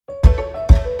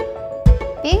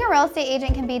Being a real estate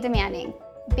agent can be demanding.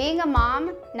 Being a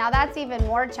mom, now that's even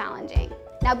more challenging.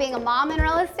 Now being a mom in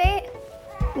real estate,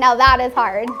 now that is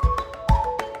hard.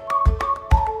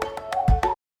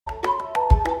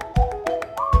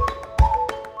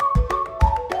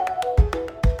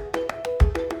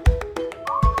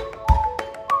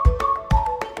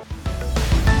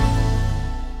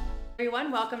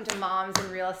 Everyone, welcome to Moms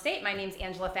in Real Estate. My name's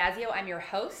Angela Fazio. I'm your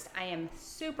host. I am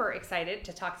super excited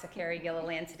to talk to Carrie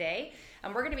Gilliland today.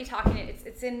 We're going to be talking.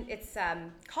 It's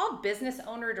called Business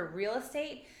Owner to Real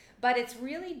Estate, but it's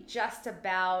really just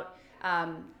about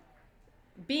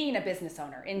being a business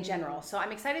owner in general. So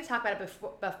I'm excited to talk about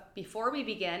it. Before we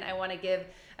begin, I want to give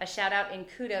a shout out and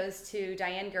kudos to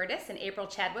Diane Gertis and April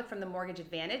Chadwick from the Mortgage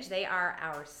Advantage. They are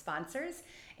our sponsors,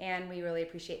 and we really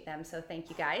appreciate them. So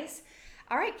thank you guys.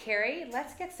 All right, Carrie,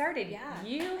 let's get started. Yeah.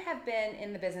 You have been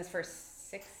in the business for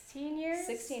 16 years?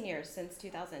 16 years, since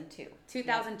 2002.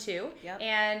 2002. Yep.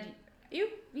 And you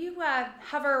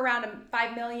hover around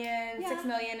 5 million, 6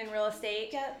 million in real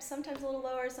estate. Yep, sometimes a little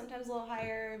lower, sometimes a little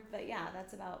higher, but yeah,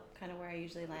 that's about kind of where I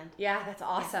usually land. Yeah, that's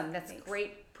awesome. Yeah, that's thanks.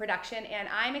 Great production. And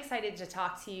I'm excited to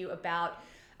talk to you about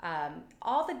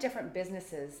all the different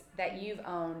businesses that you've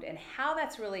owned and how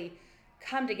that's really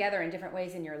come together in different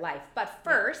ways in your life. But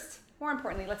first, more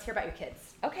importantly, let's hear about your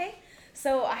kids. Okay,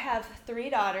 so I have 3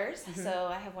 daughters, so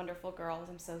I have wonderful girls.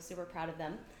 I'm so super proud of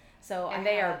them. And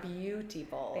they are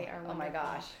beautiful. They are wonderful. Oh my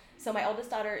gosh. So my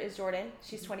oldest daughter is Jordan.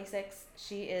 She's 26.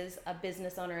 She is a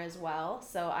business owner as well.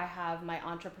 So I have my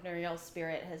entrepreneurial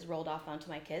spirit has rolled off onto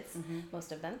my kids,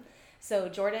 most of them. So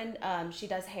Jordan, she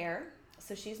does hair.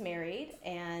 So she's married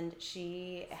and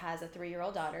she has a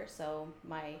 3-year-old daughter. So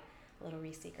my little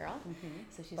Reese girl.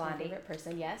 So she's Blondie. my favorite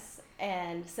person, yes.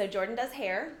 And so Jordan does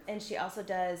hair, and she also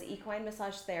does equine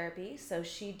massage therapy. So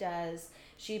she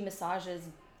massages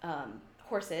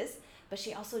horses, but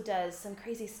she also does some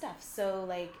crazy stuff. So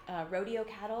like rodeo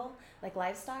cattle, like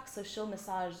livestock. So she'll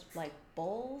massage like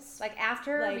bulls. Like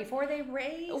before they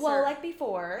raise? Well, like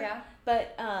before. Yeah.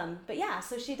 But yeah,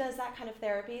 so she does that kind of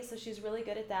therapy. So she's really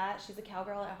good at that. She's a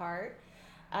cowgirl at heart.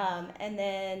 And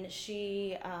then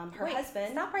she, her Wait,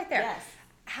 husband. Stop right there. Yes.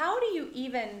 How do you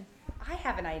even, I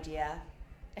have an idea.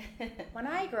 When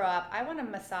I grow up, I want to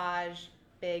massage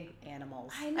big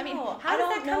animals. I know. I mean, how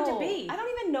does that come to be? I don't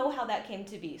even know how that came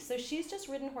to be. So she's just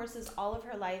ridden horses all of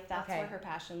her life. That's Okay. where her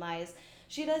passion lies.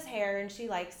 She does hair and she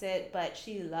likes it, but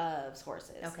she loves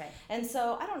horses. Okay. And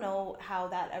so I don't know how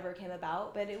that ever came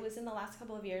about, but it was in the last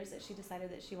couple of years that she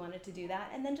decided that she wanted to do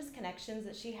that. And then just connections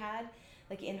that she had,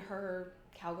 like in her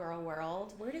cowgirl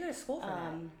world. Where did you go to school for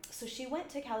that? So she went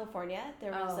to California.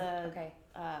 There was okay.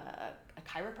 a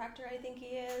chiropractor, I think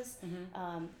he is,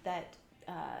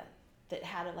 that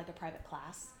had a private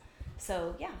class.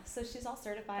 So yeah, so she's all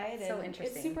certified. That's so and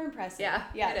interesting. It's super impressive. Yeah,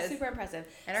 it it's is. super impressive.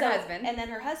 And her husband. And then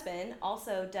her husband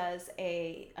also does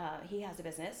he has a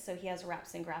business. So he has a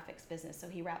wraps and graphics business. So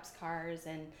he wraps cars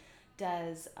and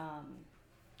does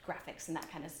graphics and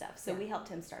that kind of stuff. So we helped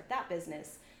him start that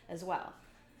business as well.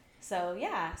 So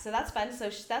yeah, so that's fun.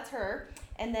 So that's her.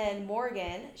 And then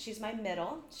Morgan, she's my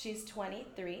middle. She's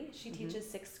 23. She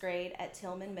teaches 6th grade at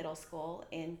Tillman Middle School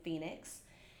in Phoenix.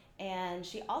 And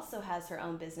she also has her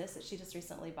own business that she just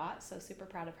recently bought. So super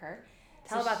proud of her.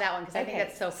 Tell about that one because I think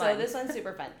that's so fun. So this one's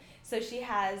super fun. So she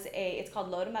has it's called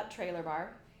Load 'em Up Trailer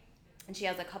Bar. And she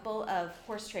has a couple of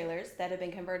horse trailers that have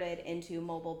been converted into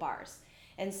mobile bars.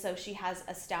 And so she has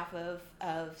a staff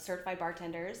of certified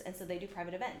bartenders, and so they do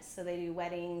private events. So they do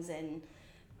weddings and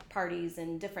parties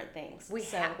and different things. We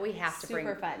have to bring.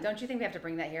 Super fun. Don't you think we have to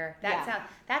bring that here? Yeah.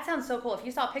 That sounds so cool. If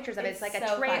you saw pictures of it, it's like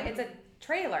so fun. It's a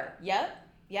trailer. Yep.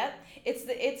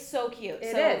 It's so cute.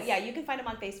 It so is. Yeah, you can find them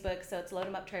on Facebook. So it's Load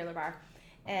 'em Up Trailer Bar.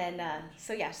 And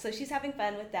so she's having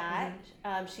fun with that.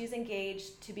 She's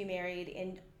engaged to be married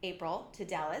in April to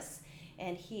Dallas,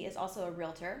 and he is also a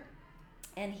realtor.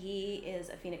 And he is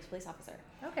a Phoenix police officer.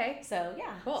 Okay. So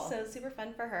yeah, cool. So super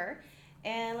fun for her.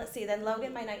 And let's see, then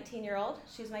Logan, my 19-year-old,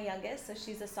 she's my youngest. So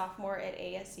she's a sophomore at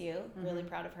ASU. Really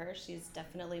proud of her. She's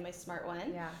definitely my smart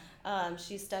one. Yeah.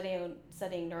 She's studying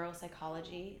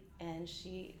neuropsychology, and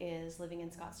she is living in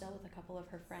Scottsdale with a couple of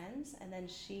her friends. And then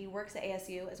she works at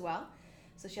ASU as well.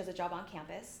 So she has a job on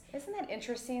campus. Isn't that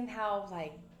interesting how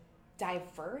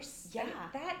diverse? Yeah.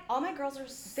 That all my girls are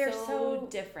so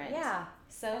different. Yeah.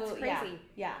 So that's crazy.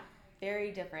 Yeah.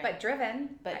 Very different. But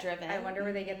driven. driven. I wonder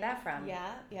where they get that from.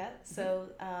 Yeah. So,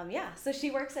 So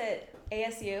she works at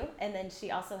ASU, and then she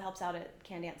also helps out at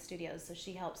Can Dance Studios. So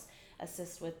she helps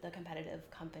assist with the competitive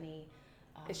company.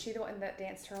 Is she the one that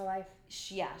danced her whole life?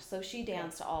 So she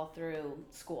danced all through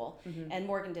school, and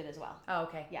Morgan did as well. Oh,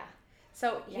 okay. Yeah.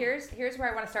 So here's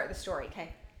where I want to start the story.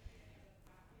 Okay.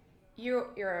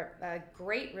 you're a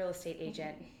great real estate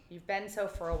agent. You've been so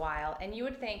for a while, and you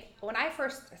would think, when I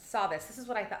first saw this is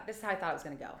what I thought. This is how I thought it was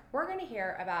going to go. We're going to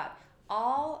hear about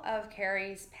all of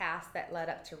Carrie's past that led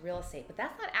up to real estate, but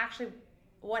that's not actually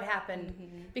what happened,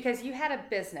 because you had a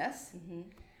business,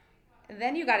 and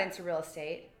then you got into real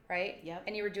estate, right? Yep.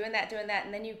 And you were doing that,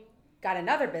 and then you got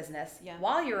another business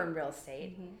while you were in real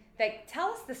estate. Like, tell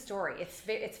us the story.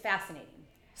 It's fascinating.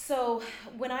 So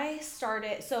when I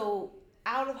started,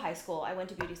 out of high school, I went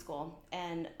to beauty school,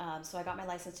 and so I got my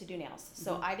license to do nails.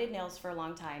 So I did nails for a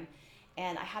long time,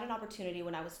 and I had an opportunity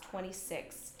when I was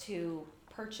 26 to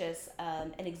purchase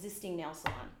an existing nail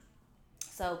salon.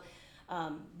 So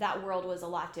that world was a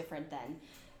lot different then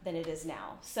than it is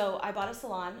now. So I bought a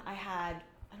salon. I had,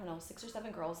 6 or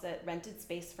 7 girls that rented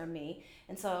space from me.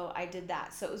 And so I did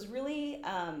that. So it was really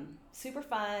super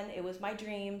fun. It was my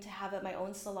dream to have my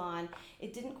own salon.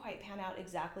 It didn't quite pan out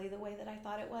exactly the way that I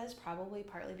thought it was, probably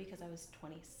partly because I was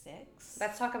 26.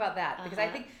 Let's talk about that, because I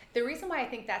think the reason why I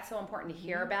think that's so important to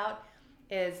hear about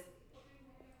is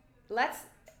let's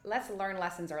learn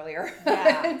lessons earlier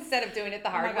instead of doing it the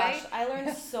hard way. Oh my gosh, I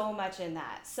learned so much in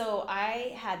that. So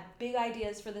I had big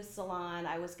ideas for this salon.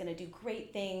 I was going to do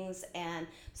great things, and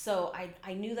so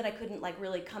I knew that I couldn't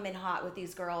really come in hot with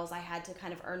these girls. I had to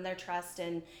kind of earn their trust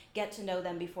and get to know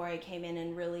them before I came in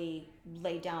and really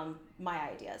lay down my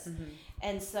ideas.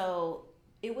 And so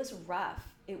it was rough.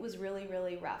 It was really,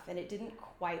 really rough, and it didn't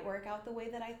quite work out the way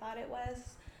that I thought it was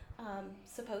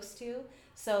supposed to.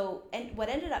 So, and what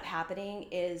ended up happening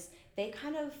is they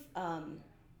kind of,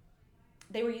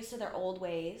 they were used to their old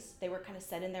ways. They were kind of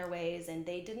set in their ways, and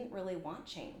they didn't really want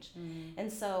change.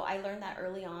 And so I learned that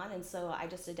early on, and so I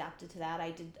just adapted to that.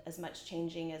 I did as much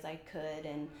changing as I could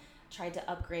and tried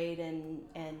to upgrade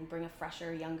and bring a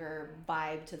fresher, younger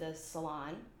vibe to the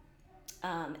salon.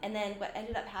 And then what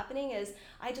ended up happening is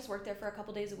I just worked there for a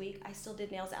couple days a week. I still did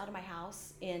nails out of my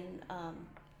house in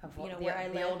where I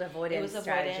lived. The old avoidance it was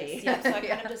strategy. Yeah, so I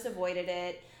kind of just avoided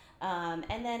it.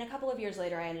 And then a couple of years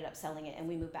later, I ended up selling it, and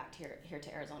we moved back here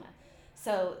to Arizona.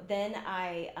 So then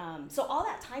so all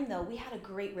that time though, we had a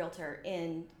great realtor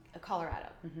in Colorado.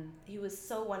 He was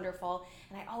so wonderful,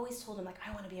 and I always told him,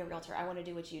 I want to be a realtor. I want to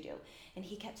do what you do. And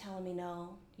he kept telling me,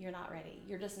 no, you're not ready.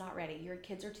 You're just not ready. Your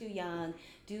kids are too young.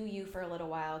 Do you for a little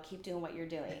while. Keep doing what you're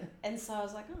doing. And so I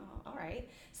was like, oh, all right.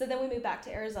 So then we moved back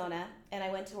to Arizona, and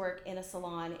I went to work in a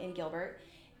salon in Gilbert.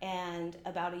 And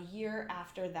about a year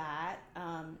after that,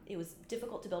 it was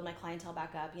difficult to build my clientele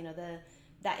back up.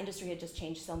 That industry had just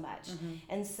changed so much.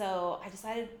 And so I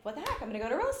decided, what the heck, I'm going to go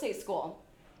to real estate school.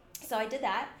 So I did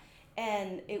that,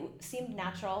 and it seemed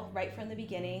natural right from the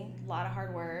beginning, a lot of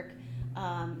hard work.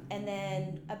 And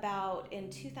then about in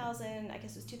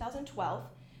 2012,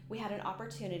 we had an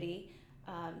opportunity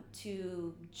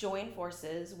to join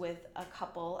forces with a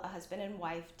couple, a husband and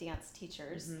wife dance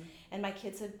teachers. And my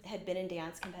kids had been in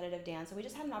dance, competitive dance, and we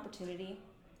just had an opportunity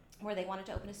where they wanted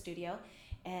to open a studio.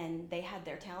 And they had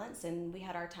their talents, and we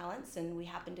had our talents, and we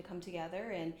happened to come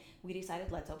together, and we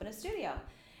decided, let's open a studio.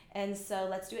 And so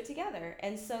let's do it together.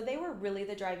 And so they were really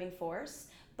the driving force.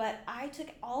 But I took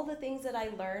all the things that I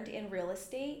learned in real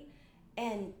estate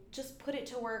and just put it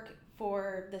to work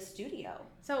for the studio.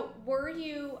 So were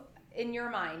you, in your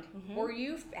mind, were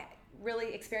you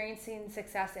really experiencing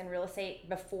success in real estate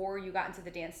before you got into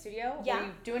the dance studio? Yeah. Were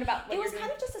you doing about what it was you're kind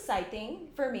doing? of just a side thing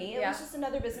for me. It was just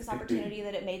another business opportunity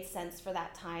that it made sense for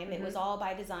that time. It was all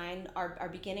by design. Our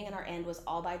beginning and our end was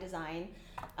all by design.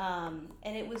 And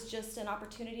it was just an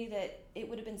opportunity that it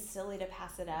would have been silly to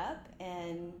pass it up.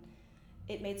 And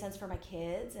it made sense for my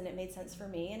kids, and it made sense for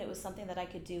me. And it was something that I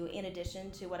could do in addition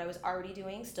to what I was already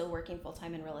doing, still working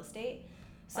full-time in real estate.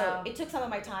 So it took some of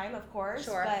my time, of course,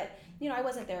 but I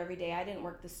wasn't there every day. I didn't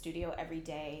work the studio every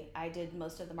day. I did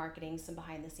most of the marketing, some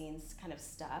behind the scenes kind of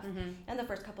stuff. And the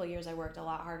first couple of years I worked a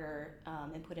lot harder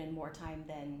and put in more time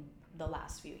than the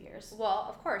last few years. Well,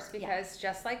 of course, because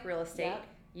just like real estate,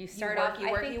 you start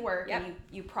you work, off, you work, and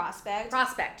you prospect.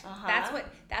 Prospect.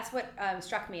 That's what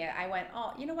struck me. I went,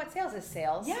 oh, you know what? Sales is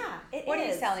sales. Yeah, it What is.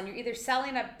 are you selling? You're either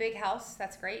selling a big house,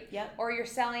 that's great, or you're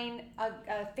selling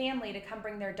a family to come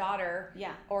bring their daughter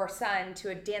or son to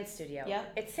a dance studio.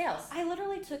 It's sales. I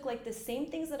literally took the same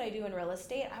things that I do in real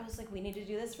estate. I was like, we need to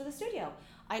do this for the studio.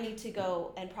 I need to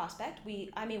go and prospect.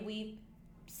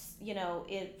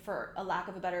 For a lack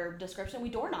of a better description, we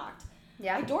door knocked.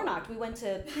 I door knocked. We went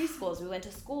to preschools. We went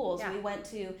to schools. We went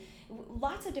to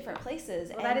lots of different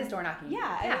places. Well, that is door knocking.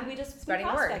 I mean, we just spreading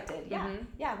prospected. the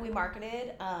word. We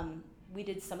marketed. We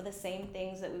did some of the same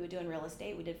things that we would do in real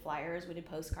estate. We did flyers. We did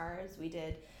postcards. We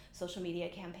did social media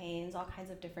campaigns. All kinds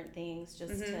of different things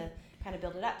just to kind of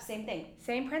build it up. Same thing.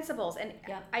 Same principles. And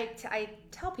Yep. I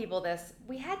tell people this,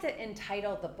 we had to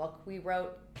entitle the book we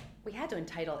wrote, we had to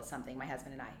entitle it something, my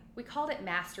husband and I. We called it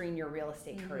Mastering Your Real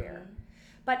Estate Career.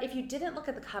 But if you didn't look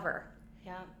at the cover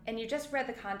and you just read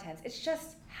the contents, it's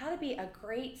just how to be a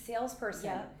great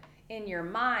salesperson in your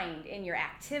mind, in your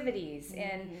activities,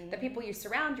 in the people you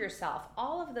surround yourself.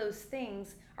 All of those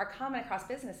things are common across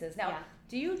businesses. Now,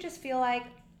 do you just feel like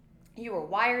you were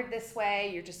wired this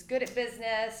way, you're just good at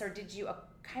business, or did you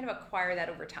kind of acquire that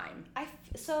over time?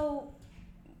 So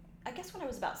I guess when I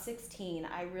was about 16,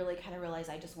 I really kind of realized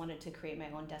I just wanted to create my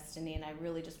own destiny, and I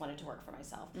really just wanted to work for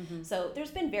myself. So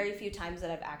there's been very few times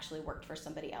that I've actually worked for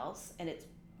somebody else, and it's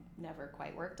never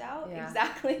quite worked out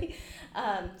exactly.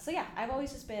 So yeah, I've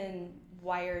always just been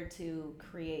wired to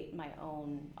create my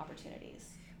own opportunities.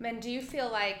 Men, do you feel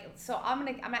like, so I'm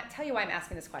gonna tell you why I'm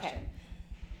asking this question. Okay.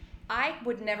 I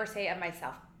would never say of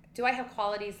myself, do I have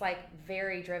qualities like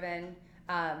very driven,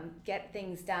 get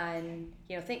things done,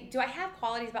 do I have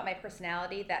qualities about my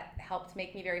personality that helped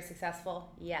make me very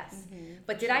successful? Yes.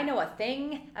 But did I know a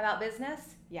thing about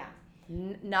business? Yeah.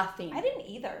 Nothing. I didn't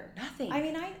either. Nothing. I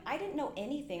mean, I didn't know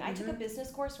anything. I took a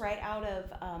business course right out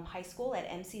of high school at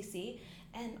MCC,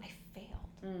 and I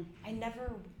failed. I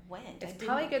never went. It's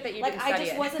probably good that you didn't study I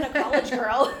just it. wasn't a college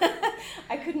girl.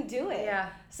 I couldn't do it. Yeah.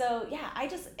 So yeah,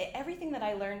 everything that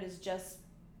I learned is just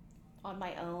on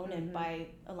my own and by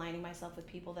aligning myself with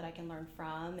people that I can learn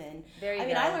from. And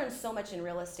I learned so much in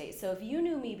real estate. So if you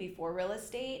knew me before real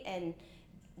estate and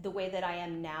the way that I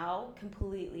am now,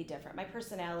 completely different. My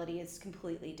personality is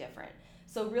completely different.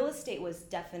 So real estate was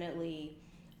definitely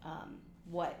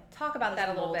what talk about that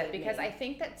a little bit, because I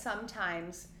think that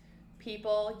sometimes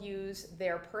people use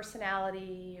their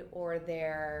personality or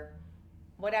their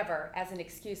whatever as an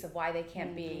excuse of why they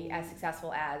can't be as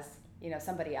successful as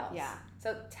somebody else. Yeah.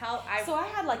 So I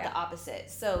had the opposite.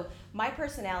 So my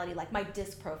personality, like my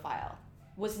disc profile,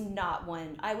 was not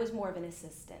one. I was more of an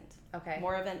assistant. Okay.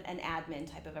 More of an admin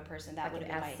type of a person. That would be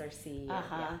an S or C.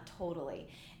 Totally.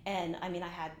 And I mean, I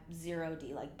had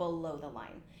 0D, like below the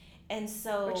line. And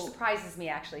so, which surprises me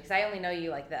actually, because I only know you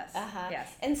like this. Yes.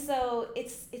 And so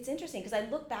it's interesting because I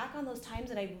look back on those times,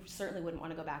 and I certainly wouldn't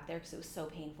want to go back there because it was so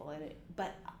painful.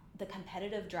 But the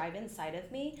competitive drive inside of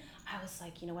me, I was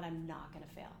like, you know what? I'm not gonna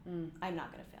fail. I'm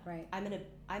not gonna fail. Right.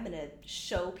 I'm gonna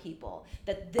show people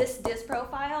that this disc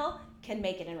profile can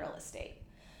make it in real estate.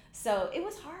 So it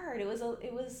was hard. It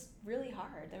was really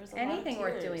hard. There was anything lot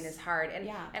of worth doing is hard, and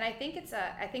yeah. And I think it's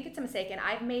a mistake, and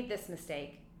I've made this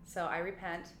mistake. So I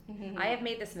repent. I have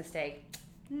made this mistake.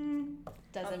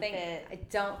 Doesn't fit. I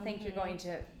don't think you're going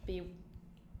to be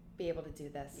able to do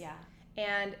this. Yeah.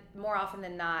 And more often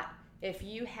than not, if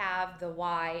you have the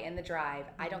why and the drive,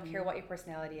 I don't care what your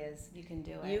personality is. You can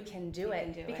do it. You can do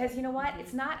it. Because you know what?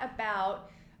 It's not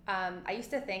about, I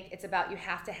used to think it's about you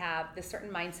have to have this certain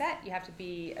mindset. You have to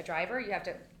be a driver. You have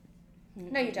to,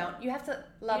 no, you don't. You have to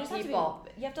love people.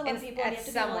 You have to love people, and you have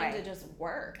to be willing to just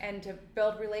work. And to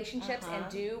build relationships and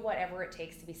do whatever it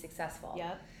takes to be successful.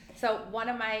 Yep. So one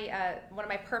of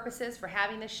my purposes for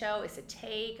having this show is to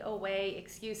take away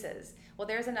excuses. Well,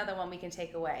 there's another one we can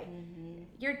take away.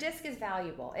 Your disc is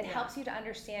valuable. It helps you to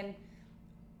understand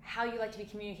how you like to be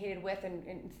communicated with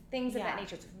and things of that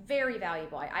nature. It's very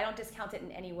valuable. I don't discount it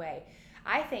in any way.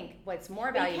 I think what's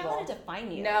more valuable... You can't let it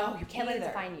define you. No, you can't let it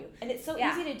define you. And it's so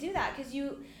easy to do that because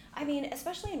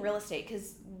especially in real estate,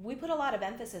 because we put a lot of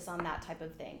emphasis on that type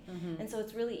of thing. And so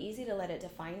it's really easy to let it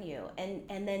define you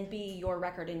and then be your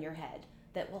record in your head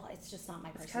that, well, it's just not my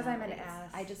personality. Because I'm an ass.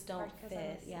 I just don't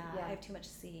fit. Yeah, I have too much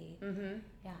C.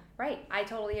 Yeah. Right. I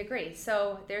totally agree.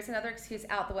 So there's another excuse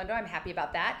out the window. I'm happy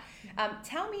about that.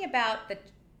 Tell me about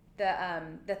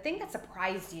the thing that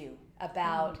surprised you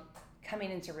about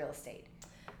coming into real estate.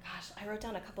 Gosh, I wrote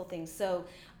down a couple things. So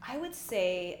I would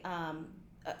say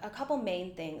a couple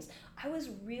main things. I was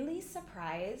really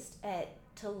surprised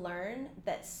to learn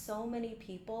that so many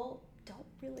people don't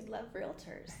really love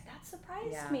realtors. That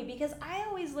surprised me because I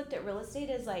always looked at real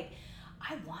estate as like,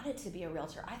 I wanted to be a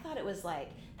realtor. I thought it was like,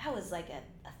 that was like a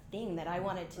thing that I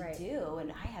wanted to do.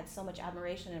 And I had so much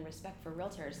admiration and respect for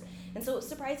realtors. And so it was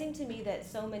surprising to me that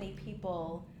so many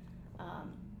people,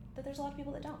 that there's a lot of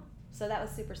people that don't. So that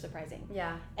was super surprising.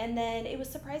 Yeah. And then it was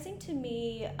surprising to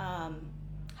me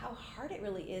how hard it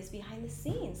really is behind the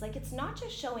scenes. Like, it's not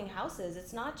just showing houses.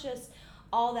 It's not just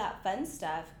all that fun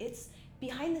stuff. It's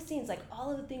behind the scenes, like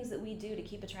all of the things that we do to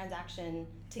keep a transaction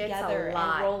together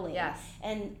and rolling. Yes.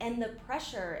 And the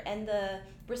pressure and the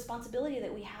responsibility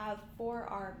that we have for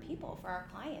our people, for our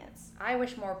clients. I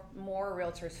wish more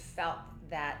realtors felt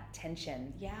that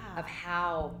tension Yeah. of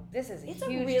how this is It's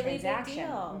huge a really transaction. big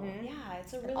deal. Mhm. Yeah,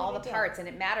 it's a really And all big the deal. parts, and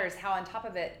it matters how on top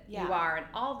of it Yeah. you are, and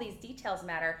all these details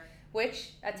matter,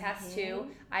 which attests to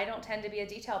Mhm. I don't tend to be a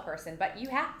detail person, but you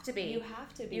have to be. You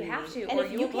have to be. You have to, and or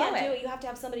if you you will blow can't do it. it, you have to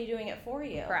have somebody doing it for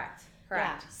you. Correct.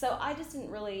 Yeah. So I just didn't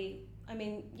really. I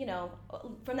mean, you know,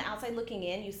 from the outside looking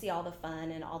in, you see all the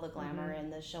fun and all the glamour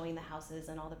and the showing the houses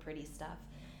and all the pretty stuff.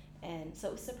 And so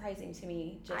it was surprising to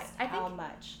me just I how think-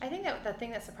 much. I think that the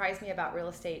thing that surprised me about real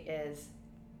estate is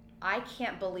I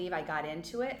can't believe I got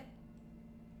into it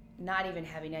not even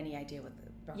having any idea what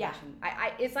the profession.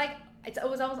 I it's like it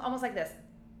was almost like this.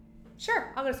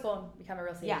 Sure, I'll go to school and become a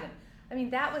real estate Yeah. agent. I mean,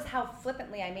 that was how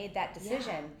flippantly I made that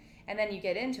decision. And then you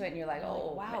get into it and you're like, You're like,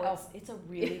 oh, wow, it's a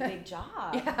really big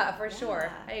job. yeah, for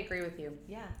sure. Yeah. I agree with you.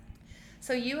 Yeah.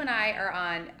 So you and I are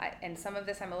on, and some of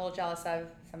this I'm a little jealous of,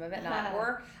 some of it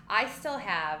not. I still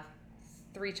have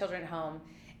 3 children at home,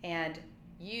 and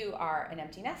you are an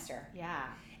empty nester. Yeah.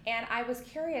 And I was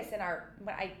curious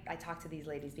when I talked to these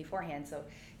ladies beforehand, so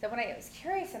when I was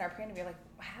curious in our pre-interview, like,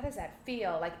 how does that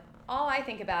feel? Like, all I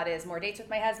think about is more dates with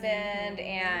my husband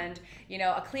and, you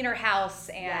know, a cleaner house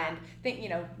and,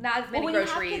 not as many when groceries.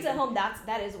 you have kids at home,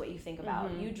 that is what you think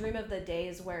about. You dream of the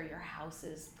days where your house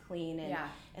is clean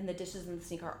and the dishes in the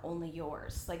sink are only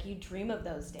yours. Like, you dream of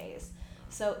those days.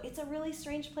 So it's a really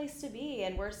strange place to be,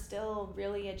 and we're still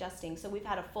really adjusting. So we've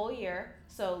had a full year.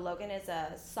 So Logan is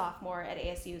a sophomore at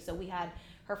ASU. So we had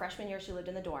her freshman year, she lived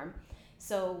in the dorm.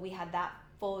 So we had that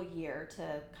full year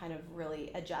to kind of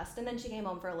really adjust. And then she came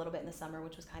home for a little bit in the summer,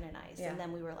 which was kind of nice. Yeah. And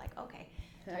then we were like, okay,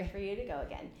 time for you to go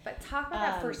again. But talk about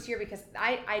that first year, because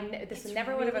this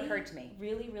never would have occurred to me.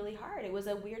 Really, really hard. It was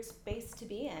a weird space to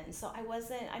be in. So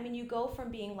you go from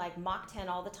being like Mach 10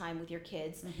 all the time with your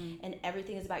kids and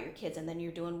everything is about your kids, and then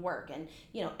you're doing work, and,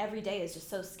 you know, every day is just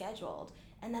so scheduled.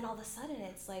 And then all of a sudden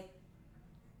it's like,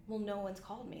 well, no one's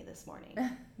called me this morning.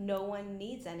 No one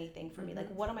needs anything from me. Like,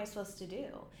 what am I supposed to do?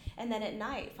 And then at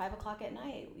night, 5 o'clock at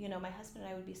night, you know, my husband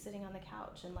and I would be sitting on the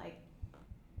couch and like,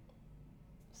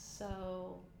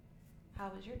 so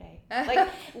how was your day? Like,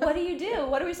 what do you do?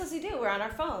 What are we supposed to do? We're on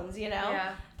our phones, you know?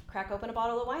 Yeah. Crack open a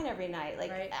bottle of wine every night.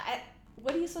 Like, Right.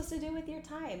 what are you supposed to do with your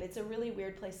time? It's a really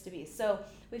weird place to be. So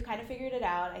we've kind of figured it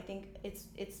out. I think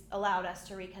it's allowed us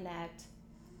to reconnect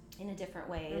in a different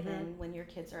way than when your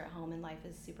kids are at home and life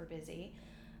is super busy.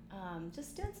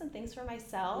 Just doing some things for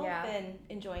myself and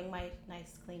enjoying my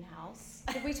nice clean house.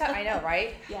 We talk, I know,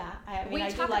 right? Yeah, I We do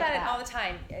talk like about that. it all the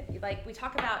time. Like, we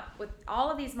talk about with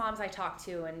all of these moms I talk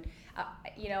to, and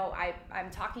you know, I'm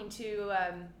talking to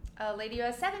a lady who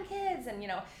has 7 kids, and, you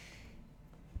know,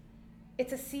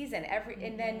 it's a season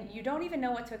and then you don't even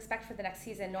know what to expect for the next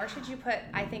season, nor should you put,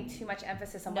 I think, too much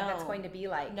emphasis on what that's going to be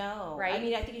like. No, right? I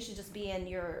mean, I think you should just be in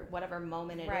your whatever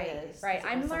moment it is. Right. 'cause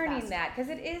it I'm goes so learning fast. that, because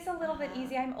it is a little bit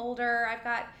easy. I'm older. I've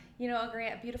got, you know,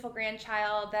 a beautiful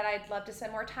grandchild that I'd love to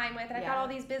spend more time with, and I've got all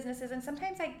these businesses, and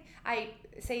sometimes I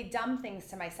say dumb things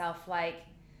to myself like,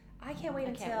 I can't wait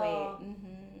until.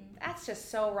 That's just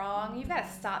so wrong. You've got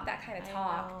to stop that kind of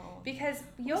talk, because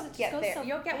you'll get there. So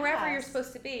You'll get wherever you're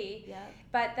supposed to be. Yeah.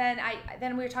 But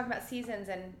then we were talking about seasons,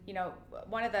 and, you know,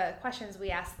 one of the questions we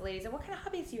asked the ladies is, what kind of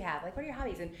hobbies do you have? Like, what are your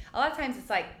hobbies? And a lot of times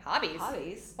it's like, hobbies.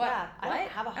 Hobbies. What? Yeah. What? I don't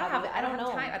have a hobby. I don't have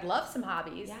know. time. I'd love some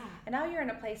hobbies. Yeah. And now you're in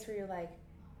a place where you're like,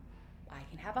 I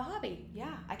can have a hobby.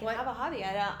 Yeah, I can What- have a hobby.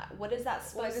 What is that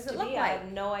supposed does it to look be? like? I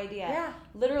have no idea. Yeah.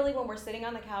 Literally, when we're sitting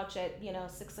on the couch at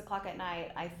 6 o'clock at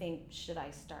night, I think, should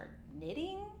I start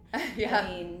knitting? Yeah. I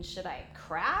mean, should I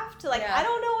craft? Like, Yeah. I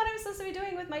don't know what I'm supposed to be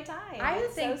doing with my time. I would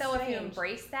It's think, so though, if you strange.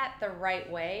 embrace that the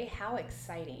right way, how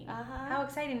exciting. Uh-huh. How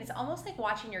exciting. It's almost like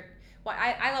watching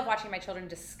I love watching my children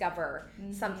discover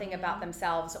something about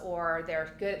themselves, or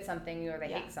they're good at something, or they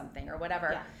hate something, or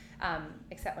whatever. Yeah.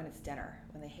 Except when it's dinner.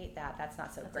 When they hate that, that's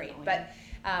not so That's great. annoying.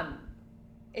 But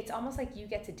it's almost like you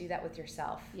get to do that with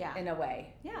yourself in a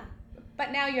way. Yeah.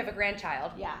 But now you have a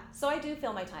grandchild. Yeah. So I do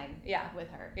fill my time Yeah.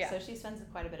 with her. Yeah. So she spends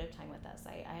quite a bit of time with us.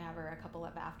 I have her a couple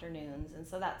of afternoons, and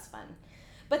so that's fun.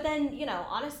 But then,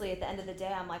 honestly, at the end of the day,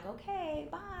 I'm like, okay,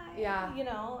 bye. Yeah.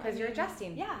 Because you're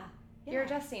adjusting. Yeah. You're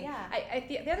adjusting. Yeah.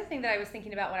 The other thing that I was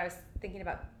thinking about when I was thinking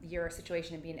about your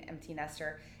situation and being an empty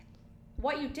nester,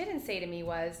 what you didn't say to me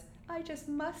was, I just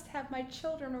must have my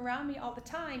children around me all the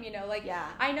time.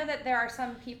 I know that there are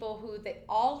some people who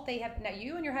they have, now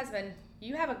you and your husband,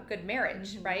 you have a good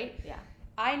marriage, right? Yeah.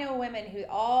 I know women who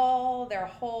all their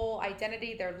whole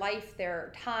identity, their life,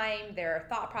 their time, their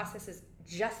thought process is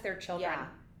just their children. Yeah.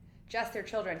 Just their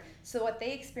children. So what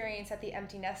they experience at the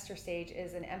empty nester stage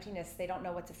is an emptiness they don't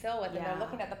know what to fill with, and they're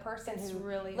looking at the person It's who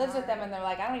really lives with them, hard. and they're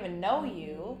like, I don't even know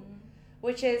you.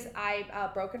 which is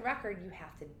broken record. You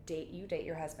have to date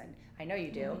your husband. I know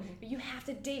you do, but you have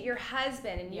to date your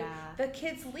husband, and the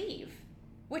kids leave,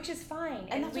 which is fine,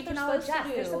 and that's we what can they're all supposed adjust. to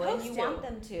do, They're supposed and you to. want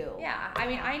them to. Yeah, I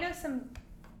mean, I know some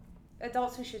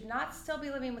adults who should not still be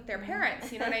living with their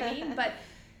parents. You know what I mean? But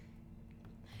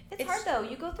it's hard though.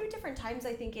 You go through different times,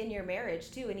 I think, in your marriage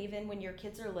too, and even when your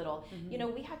kids are little. You know,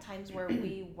 we had times where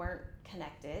we weren't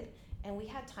connected, and we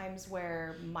had times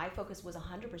where my focus was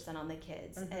 100% on the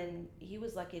kids, and he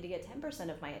was lucky to get 10%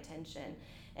 of my attention.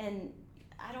 And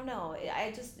I don't know.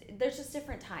 There's just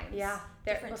different times. Yeah,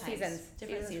 different seasons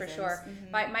for sure.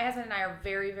 Mm-hmm. My husband and I are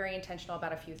very, very intentional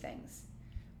about a few things.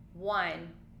 One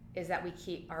is that we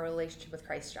keep our relationship with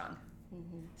Christ strong,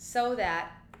 so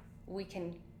that we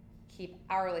can keep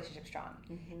our relationship strong.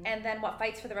 And then what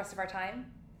fights for the rest of our time?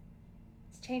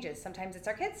 It changes. Sometimes it's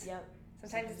our kids. Yep.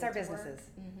 Sometimes it's our businesses.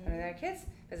 Sometimes our kids,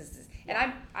 businesses.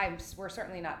 And we're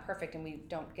certainly not perfect, and we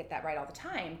don't get that right all the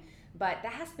time. But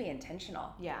that has to be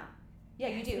intentional. Yeah. Yeah,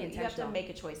 you do. You have to make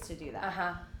a choice to do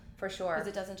that. For sure. Because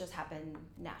it doesn't just happen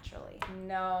naturally.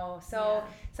 No. So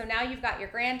now you've got your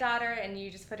granddaughter, and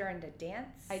you just put her into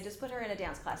dance? I just put her in a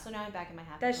dance class, so now I'm back in my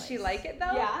happy Does place. she like it,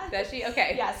 though? Yeah. Does she?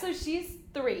 Okay. Yeah, so she's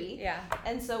 3. Yeah.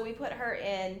 And so we put her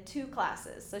in 2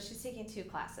 classes. So she's taking 2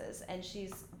 classes, and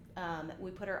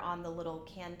we put her on the little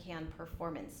Can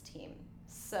performance team.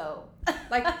 So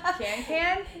like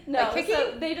Can? No, like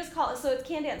so they just call it. So it's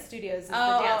Can Dance Studios is the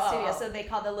dance studio. So they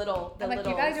call the little. I'm like,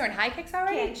 you guys doing high kicks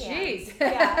already? Jeez.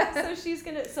 Yeah. So she's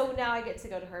gonna. So now I get to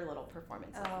go to her little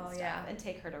performances and stuff, and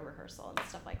take her to rehearsal and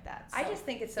stuff like that. So I just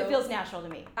think it's so. It feels natural to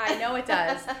me. I know it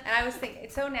does, and I was thinking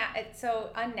it's so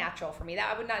unnatural for me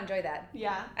that I would not enjoy that.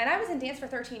 Yeah. And I was in dance for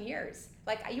 13 years.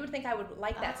 Like you would think I would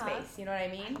like that space. You know what I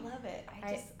mean? I love it.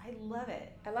 I love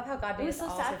it. I love how God made it was so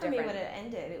sad for different. me when it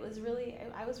ended. It was really.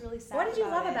 I was really sad. What did you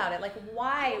love about it? Like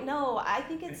why? No, I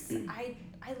think it's I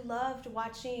loved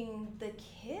watching the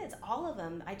kids, all of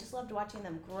them. I just loved watching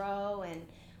them grow and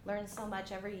learn so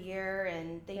much every year,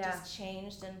 and they just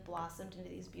changed and blossomed into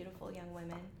these beautiful young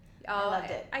women. I loved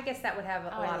it. I guess that would have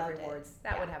a lot of rewards.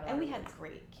 That would have a lot. And we had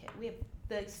great kids.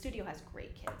 The studio has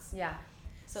great kids. Yeah.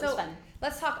 So it's fun.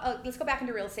 Let's talk. Let's go back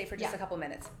into real estate for just a couple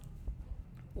minutes.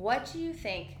 What do you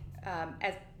think,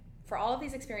 as for all of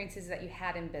these experiences that you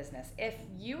had in business, if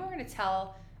you were going to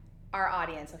tell our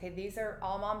audience, okay, these are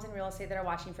all moms in real estate that are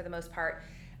watching for the most part,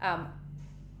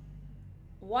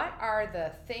 what are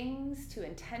the things to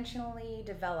intentionally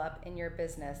develop in your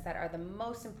business that are the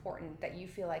most important that you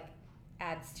feel like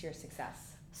adds to your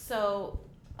success? So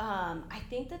I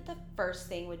think that the first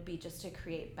thing would be just to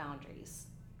create boundaries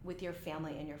with your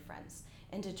family and your friends,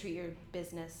 and to treat your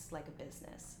business like a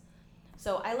business.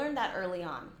 So I learned that early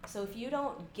on. So if you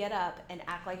don't get up and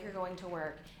act like you're going to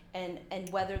work, and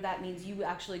whether that means you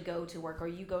actually go to work or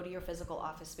you go to your physical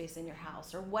office space in your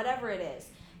house or whatever it is,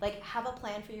 like have a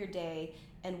plan for your day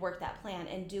and work that plan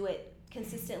and do it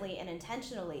consistently and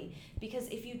intentionally. Because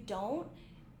if you don't,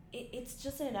 it's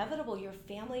just inevitable. Your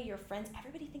family, your friends,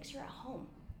 everybody thinks you're at home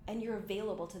and you're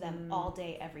available to them all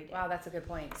day, every day. Wow, that's a good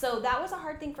point. So that was a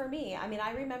hard thing for me. I mean,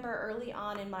 I remember early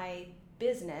on in my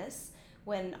business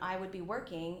when I would be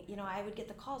working, I would get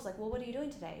the calls like, well, what are you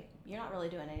doing today? You're not really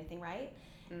doing anything, right?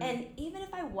 And even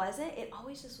if I wasn't, it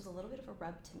always just was a little bit of a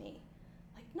rub to me.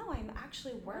 Like, no, I'm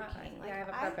actually working. I have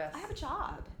a purpose. I have a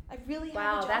job. I really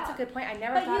have a job. Wow, that's a good point. I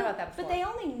never thought about that before. But they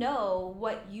only know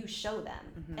what you show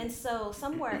them. And so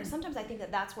sometimes I think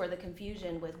that's where the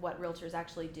confusion with what realtors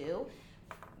actually do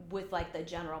with like the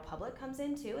general public comes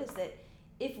into, is that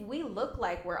if we look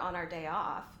like we're on our day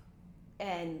off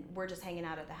and we're just hanging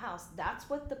out at the house, that's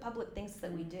what the public thinks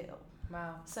that we do.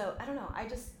 Wow. So I don't know. I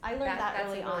learned that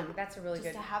early on. That's a really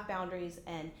just good. to have boundaries,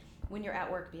 and when you're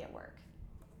at work, be at work.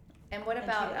 And what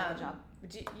about job?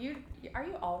 Are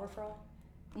you all referral?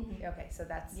 Mm-hmm. Okay, so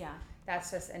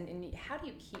that's just and how do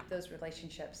you keep those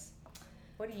relationships?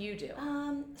 What do you do?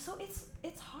 So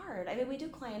it's hard. I mean, we do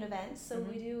client events, so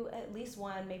we do at least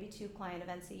 1, maybe 2 client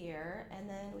events a year, and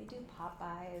then we do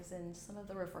pop-bys and some of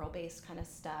the referral-based kind of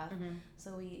stuff.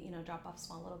 So we, drop off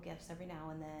small little gifts every now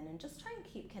and then, and just try and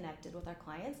keep connected with our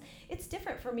clients. It's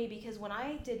different for me because when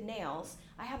I did nails,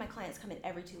 I had my clients come in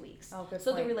every 2 weeks. Oh, good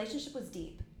So point. the relationship was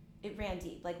deep. It ran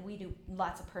deep. Like, we do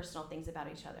lots of personal things about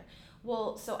each other.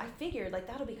 Well, so I figured like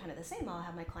that'll be kind of the same. I'll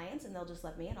have my clients and they'll just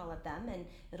love me and I'll love them, and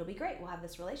it'll be great. We'll have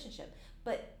this relationship.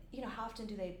 But how often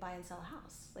do they buy and sell a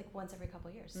house? Like once every couple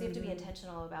of years. So you have to be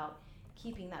intentional about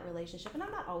keeping that relationship. And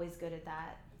I'm not always good at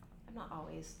that. I'm not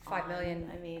always $5 million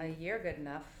a year good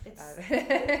enough.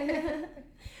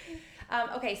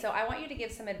 Okay, so I want you to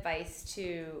give some advice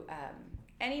to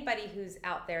anybody who's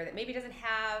out there that maybe doesn't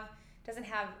have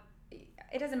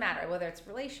it doesn't matter whether it's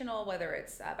relational, whether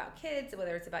it's about kids,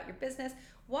 whether it's about your business.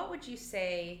 What would you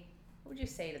say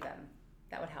to them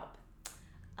that would help?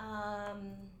 Gosh.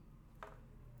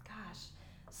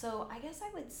 So I guess I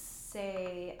would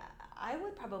say I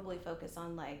would probably focus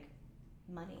on like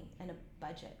money and a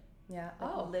budget. Yeah.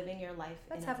 Like living your life.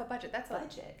 Let's have a budget. That's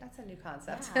budget. That's a new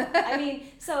concept. Yeah. I mean,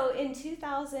 so in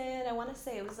 2000, I want to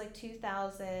say it was like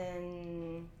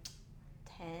 2010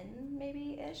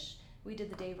 maybe ish. We did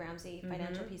the Dave Ramsey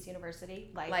Financial Peace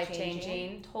University. Life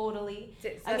changing. Totally. So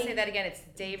let's say that again. It's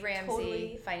Dave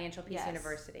Ramsey Financial Peace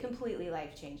University. Completely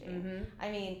life changing.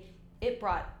 I mean, it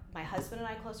brought my husband and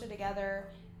I closer together.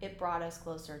 It brought us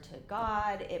closer to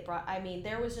God.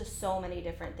 There was just so many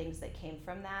different things that came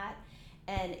from that.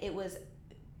 And it was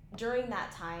during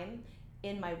that time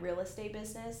in my real estate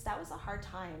business, that was a hard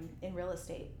time in real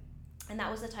estate. And that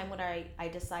was the time when I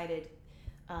decided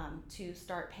to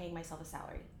start paying myself a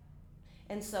salary.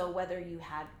 And so whether you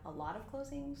had a lot of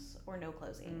closings or no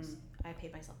closings, I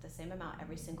paid myself the same amount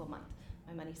every single month.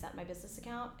 My money sat in my business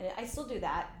account, and I still do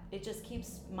that. It just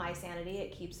keeps my sanity.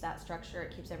 It keeps that structure.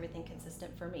 It keeps everything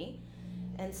consistent for me.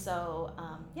 And so,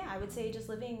 I would say just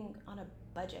living on a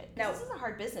budget. Now, this is a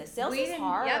hard business. Sales is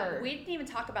hard. Yep, we didn't even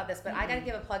talk about this, but I got to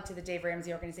give a plug to the Dave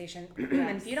Ramsey organization.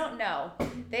 And if you don't know,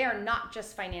 they are not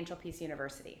just Financial Peace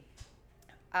University.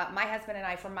 My husband and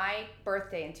I, for my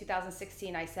birthday in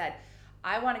 2016, I said,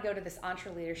 I want to go to this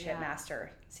EntreLeadership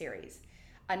Master Series.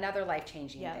 Another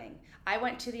life-changing thing. I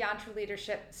went to the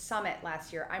EntreLeadership Summit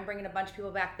last year. I'm bringing a bunch of people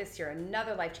back this year.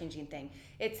 Another life-changing thing.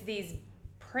 It's these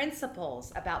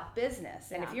principles about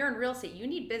business. And if you're in real estate, you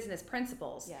need business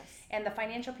principles. Yes. And the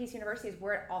Financial Peace University is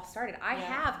where it all started. I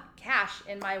have cash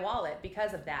in my wallet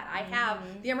because of that. I have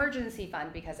the emergency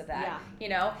fund because of that.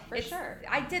 Yeah. For sure.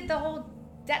 I did the whole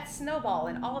debt snowball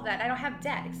and all of that. I don't have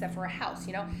debt except for a house,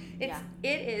 It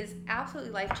is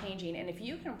absolutely life-changing. And if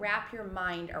you can wrap your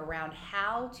mind around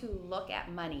how to look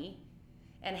at money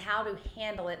and how to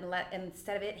handle it and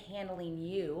instead of it handling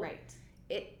you, right,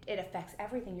 it affects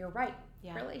everything. You're right.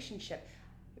 Relationship.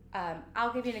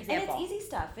 I'll give you an example. And it's easy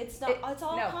stuff. It's not. It's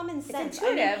all common sense. It's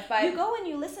intuitive, but you go and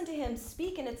you listen to him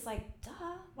speak, and it's like,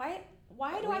 duh.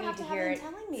 Why do I have to have him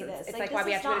telling me this? It's like why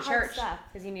we have to go to church,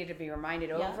 because you need to be reminded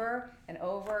over and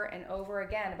over and over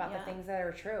again about the things that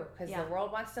are true, because the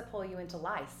world wants to pull you into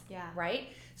lies. Right?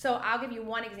 So I'll give you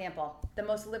one example. The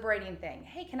most liberating thing.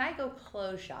 Hey, can I go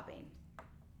clothes shopping?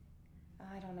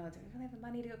 I don't know. Do we really have the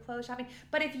money to go clothes shopping?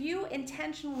 But if you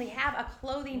intentionally have a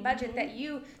clothing budget that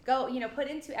you go, put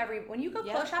into when you go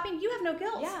clothes shopping, you have no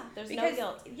guilt. Yeah, there's no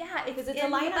guilt. Yeah, because it's a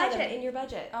line item in your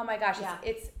budget. Oh my gosh,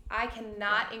 I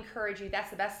cannot encourage you. That's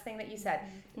the best thing that you said.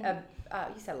 You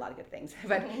said a lot of good things,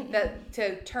 but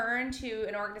to turn to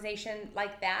an organization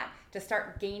like that to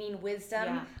start gaining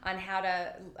wisdom on how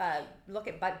to look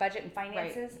at budget and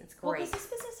finances, it's great. Well, because this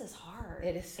business is hard.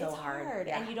 It is so hard.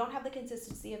 And you don't have the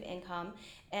consistency of income,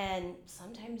 and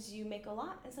sometimes you make a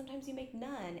lot, and sometimes you make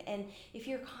none. And if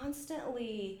you're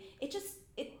constantly, it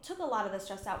took a lot of the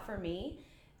stress out for me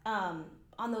on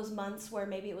those months where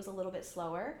maybe it was a little bit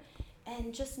slower.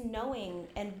 And just knowing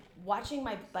and watching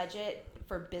my budget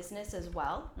for business as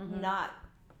well, not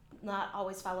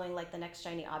always following like the next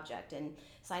shiny object and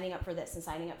signing up for this and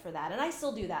signing up for that. And I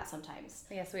still do that sometimes.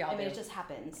 Yes, we all do. I mean, it just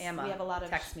happens. Emma we have a lot of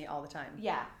texts me all the time.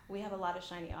 Yeah, we have a lot of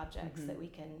shiny objects that we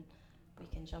can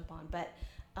jump on. But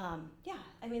I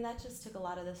mean, that just took a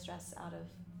lot of the stress out of.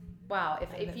 Wow,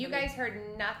 if you guys heard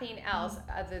nothing else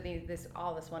other than this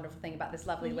wonderful thing about this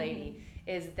lovely lady,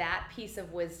 is that piece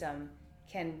of wisdom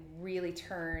can really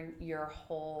turn your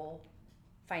whole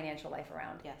financial life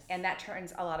around. Yes. And that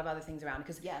turns a lot of other things around,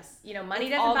 because money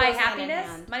It doesn't all buy goes hand in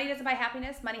happiness. hand. Money doesn't buy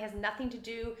happiness. Money has nothing to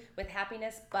do with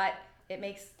happiness, but it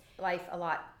makes life a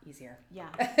lot easier. Yeah.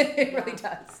 It really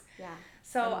does. Yeah.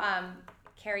 So,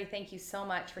 Carrie, thank you so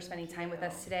much for spending time with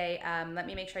us today. Let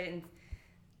me make sure I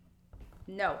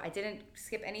didn't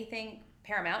skip anything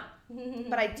paramount,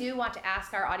 but I do want to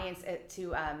ask our audience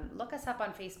to look us up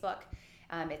on Facebook.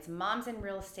 It's Moms in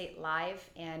Real Estate Live,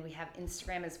 and we have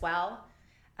Instagram as well.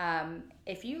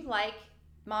 If you like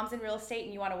Moms in Real Estate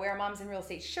and you want to wear a Moms in Real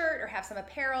Estate shirt or have some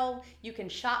apparel, you can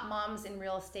shop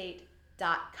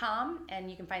momsinrealestate.com, and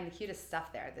you can find the cutest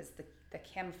stuff there. There's the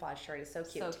camouflage shirt is so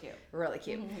cute. So cute. Really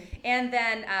cute. And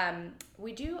then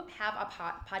we do have a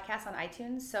podcast on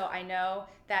iTunes, so I know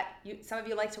that some of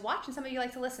you like to watch and some of you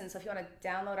like to listen. So if you want to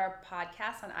download our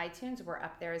podcast on iTunes, we're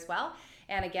up there as well.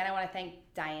 And again, I want to thank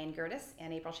Diane Gertis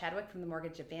and April Chadwick from the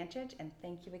Mortgage Advantage. And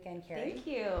thank you again, Carrie. Thank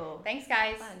you. Thanks,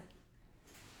 guys. Fun.